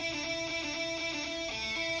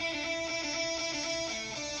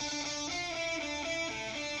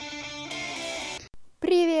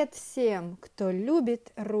Привет всем, кто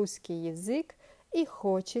любит русский язык и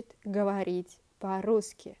хочет говорить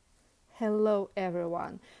по-русски. Hello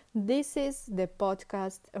everyone. This is the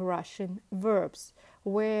podcast Russian Verbs,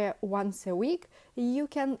 where once a week you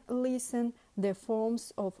can listen the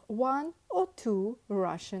forms of one or two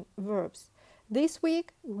Russian verbs. This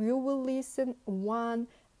week you will listen one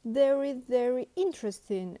very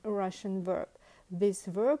interesting Russian verb. This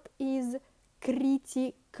verb is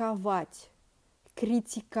критиковать.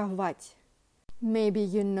 Критиковать. Maybe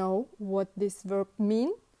you know what this verb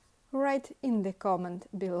means? Write in the comment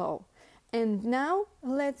below. And now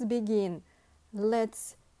let's begin.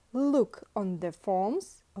 Let's look on the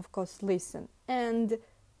forms, of course listen, and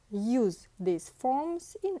use these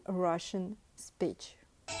forms in Russian speech.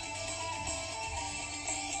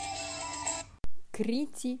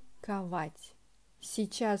 Критиковать.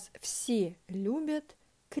 Сейчас все любят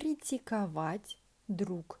критиковать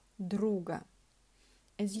друг друга.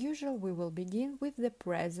 As usual, we will begin with the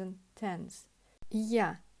present tense.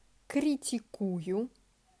 Я критикую,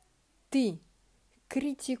 ты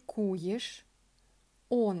критикуешь,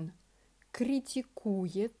 он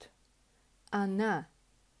критикует, она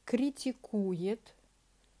критикует,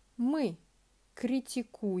 мы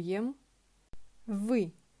критикуем,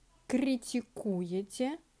 вы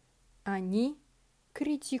критикуете, они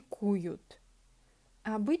критикуют.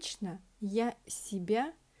 Обычно я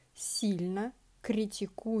себя сильно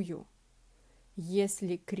критикую.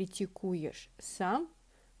 Если критикуешь сам,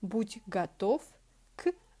 будь готов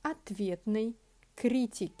к ответной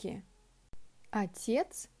критике.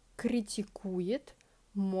 Отец критикует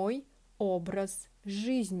мой образ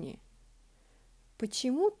жизни.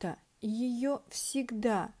 Почему-то ее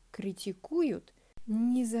всегда критикуют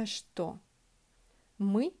ни за что.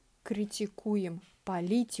 Мы критикуем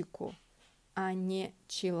политику, а не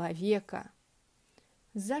человека.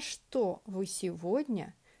 За что вы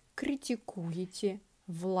сегодня критикуете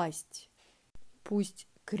власть? Пусть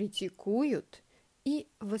критикуют и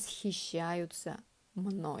восхищаются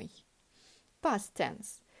мной. Past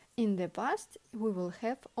tense. In the past, we will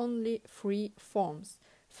have only three forms: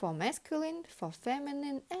 for masculine, for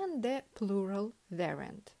feminine, and the plural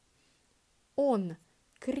variant. Он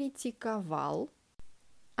критиковал,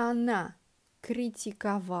 она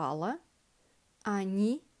критиковала,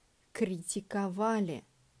 они критиковали.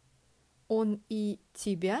 Он и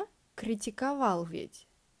тебя критиковал ведь.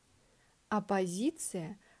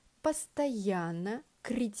 Оппозиция постоянно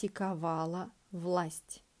критиковала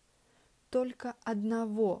власть. Только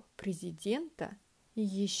одного президента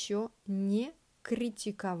еще не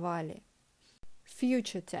критиковали.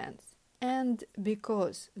 Future tense. And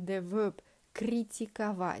because the verb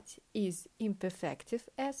критиковать is imperfective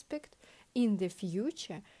aspect, in the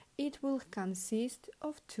future it will consist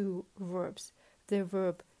of two verbs, the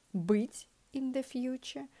verb быть in the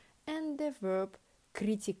future and the verb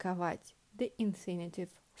критиковать, the infinitive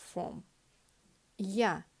form.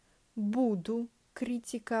 Я буду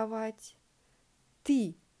критиковать,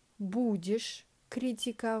 ты будешь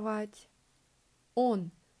критиковать,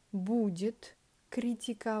 он будет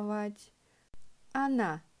критиковать,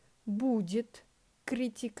 она будет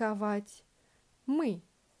критиковать, мы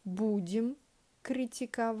будем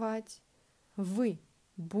критиковать, вы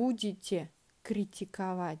будете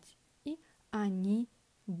критиковать, и они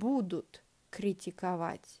будут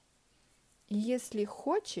критиковать. Если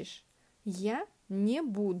хочешь, я не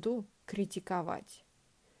буду критиковать.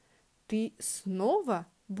 Ты снова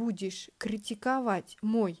будешь критиковать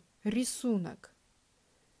мой рисунок.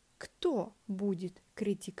 Кто будет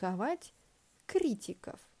критиковать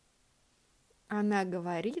критиков? Она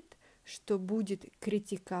говорит, что будет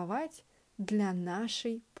критиковать для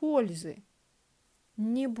нашей пользы.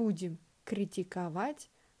 Не будем критиковать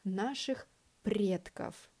наших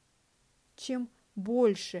предков. Чем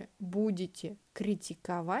больше будете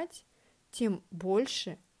критиковать, тем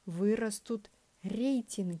больше вырастут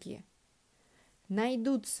рейтинги.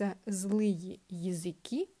 Найдутся злые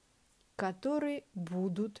языки, которые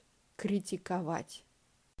будут критиковать.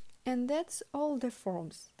 And that's all the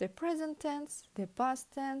forms: the present tense, the past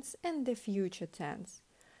tense, and the future tense.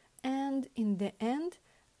 And in the end,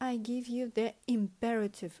 I give you the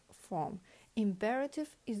imperative form.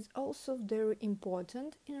 Imperative is also very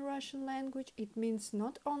important in Russian language. It means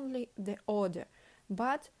not only the order,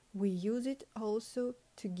 but we use it also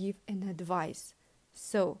to give an advice.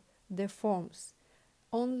 So, the forms,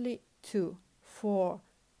 only two, for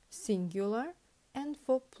singular and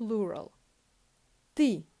for plural.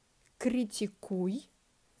 Ты критикуй,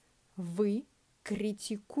 вы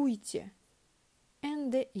критикуйте.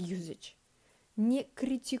 And the usage. Не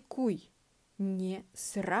критикуй, не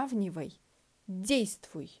сравнивай,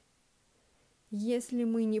 действуй. Если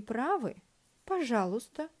мы не правы,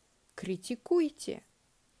 пожалуйста, критикуйте.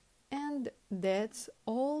 And that's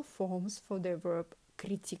all forms for the verb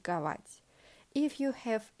критиковать. If you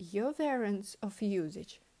have your variants of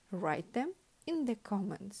usage, write them in the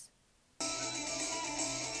comments.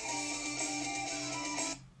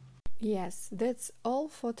 Yes, that's all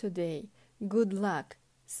for today. Good luck.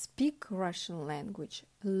 Speak Russian language,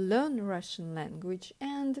 learn Russian language,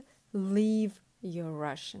 and live your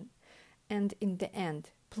Russian. And in the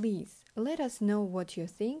end, please let us know what you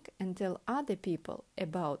think and tell other people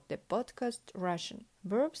about the podcast Russian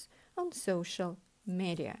Verbs on social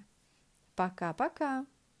media. Пока-пока!